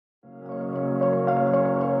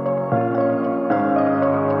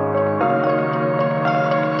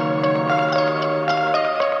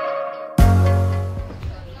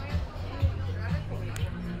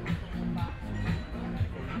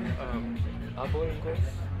hablo inglés?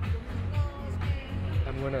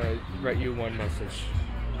 I'm gonna write you one message.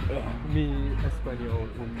 Mi español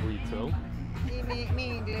un poquito. Y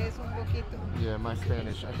mi inglés un poquito. Yeah, my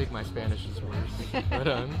Spanish. I think my Spanish is worse. But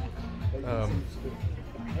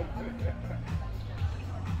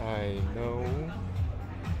I know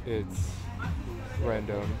it's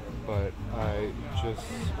random, but I just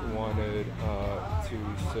wanted to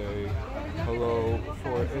say hello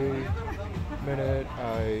for a minute.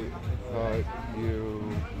 I thought you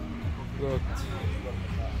looked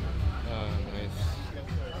nice.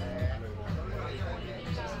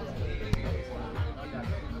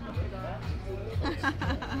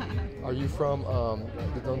 Are you from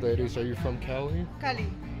 ¿de dónde eres? Are you from Cali?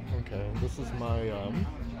 Cali. Okay, this is my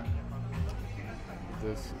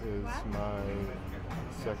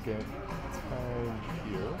second time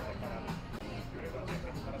here.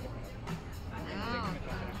 Ah.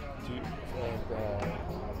 Do you,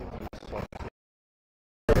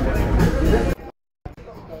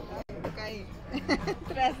 Okay.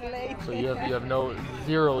 Translate. so you have no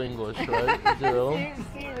zero English, right? Zero.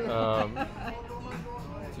 Zero.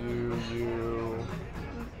 Do you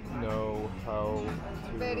know how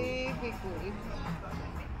to? Very difficult.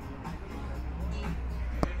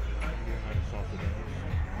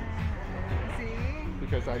 Sí.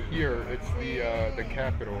 Because I hear it's the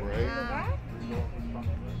capital, right? Ah. Me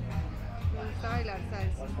gusta bailar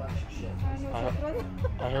salsa.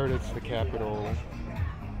 I heard it's the capital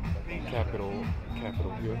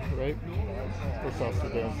here, right? For salsa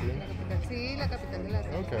dancing. Sí, la capital de la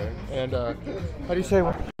salsa. Okay. And how do you say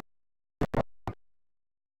what?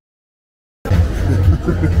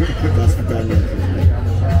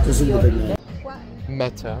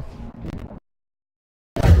 Meta.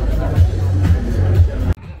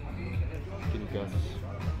 Can you guess?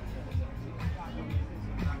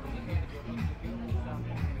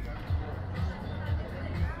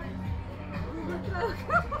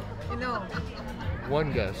 No.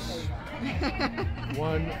 One guess.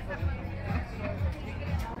 One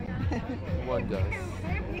guess.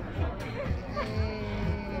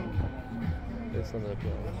 It's something like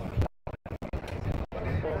that.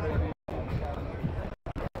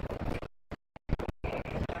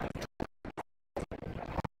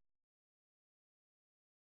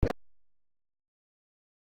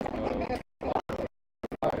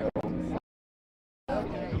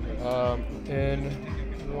 In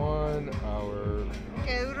 1 hour.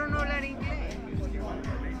 Qué duro no hablar inglés.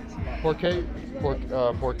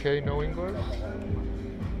 Por qué no English?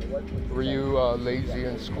 Were you lazy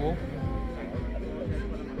in school?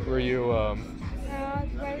 Were you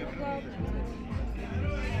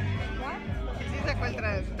Sí, sacó el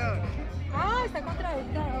traductor. Ah, está con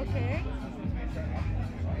traductor, ok.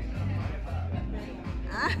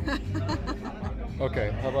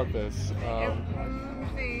 Okay, how about this?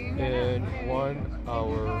 Sí. In 1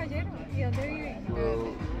 hour, ¿Y dónde vive?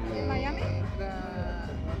 will ¿En you... Miami?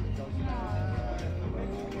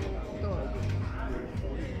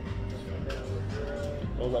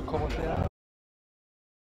 Hola, ¿cómo se llama?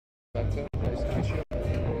 Nice to meet you.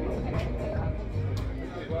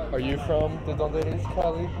 Are you from de donde eres,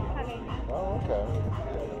 Cali? Oh, okay.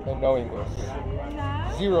 And no English?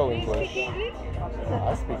 No. Zero Do you English. speak English?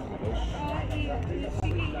 I speak English. Do you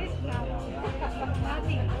speak English?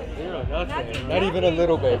 Nothing. Zero, nothing. Not even a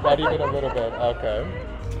little bit. Not even a little bit. Okay.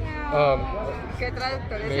 ¿Qué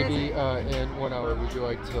traductor es Maybe ese? in 1 hour, would you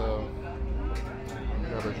like to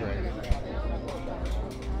grab a drink?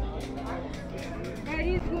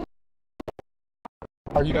 Very good.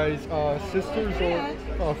 Are you guys sisters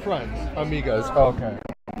or friends? Amigas. Okay.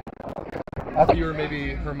 I thought you were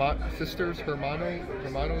maybe sisters,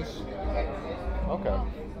 hermanos. Okay.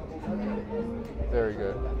 Very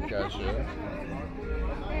good. Gotcha.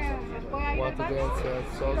 Want to dance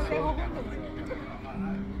salsa?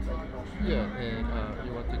 Yeah, and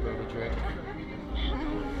you want to grab a drink?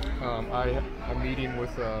 I'm meeting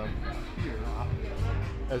with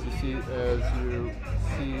as you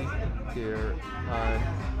see here, I'm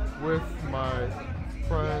with my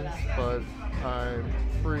friends, but I'm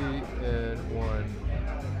free in one.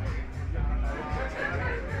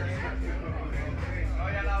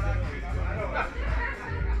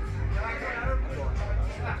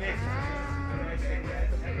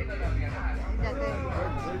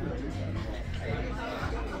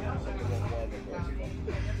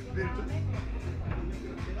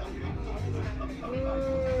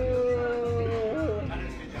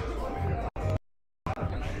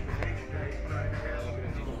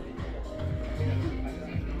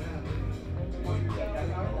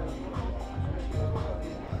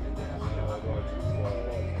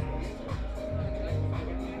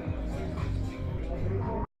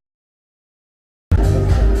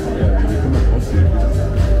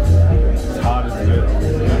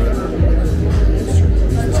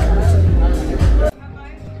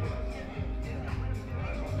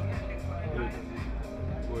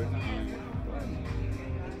 would be fun.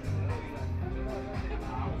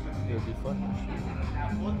 It would be fun.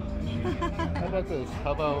 How about this?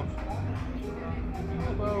 How about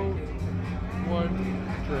one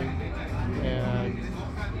drink and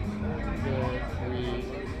then we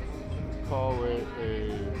call it a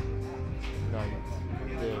night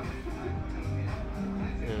if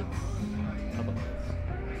it's how about this?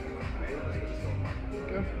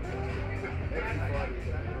 Okay.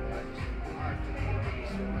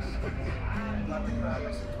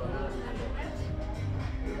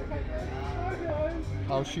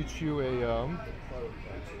 I'll shoot you a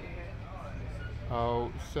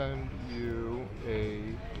I'll send you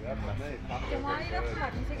a message.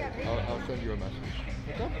 I'll send you a message.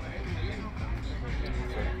 Okay?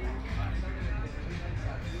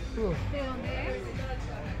 ¿De dónde es?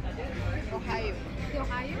 Ohio. ¿De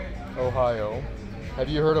Ohio? Ohio. Have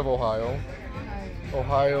you heard of Ohio?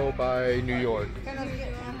 Ohio by New York.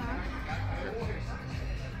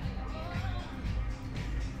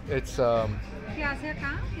 It's ¿Qué hace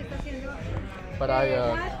acá? ¿Qué está haciendo? but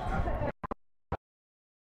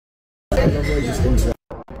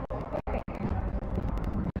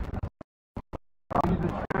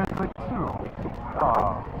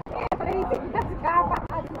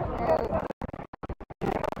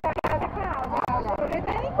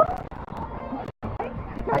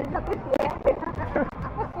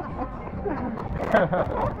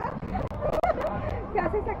 ¿Qué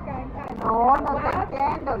haces acá en Cali? No, no te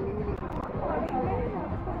entiendo, Lili.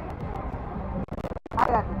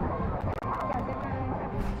 Hágate.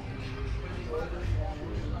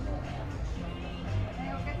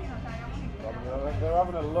 They're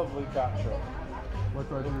having a lovely catch up. what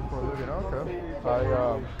do I do for a living? Okay.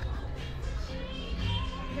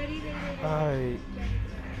 I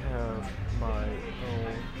have my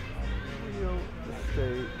own real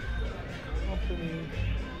estate company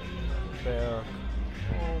back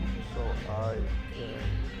home, so I can.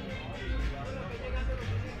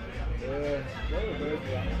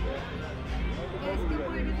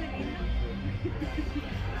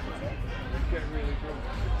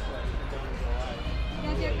 ¿Qué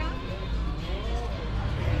hace acá?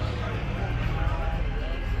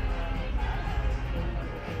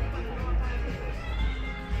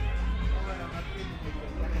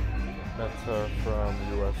 That's from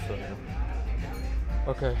US.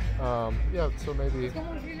 Okay. Yeah. So maybe. Es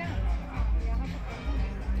como un freelance.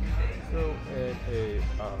 So in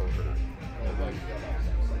a hour.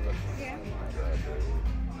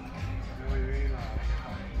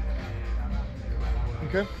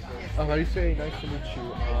 ¿Qué? Okay. How do you say nice to meet you?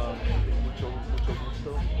 Mucho gusto.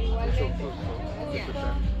 Mucho gusto.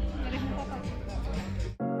 Eres un papá.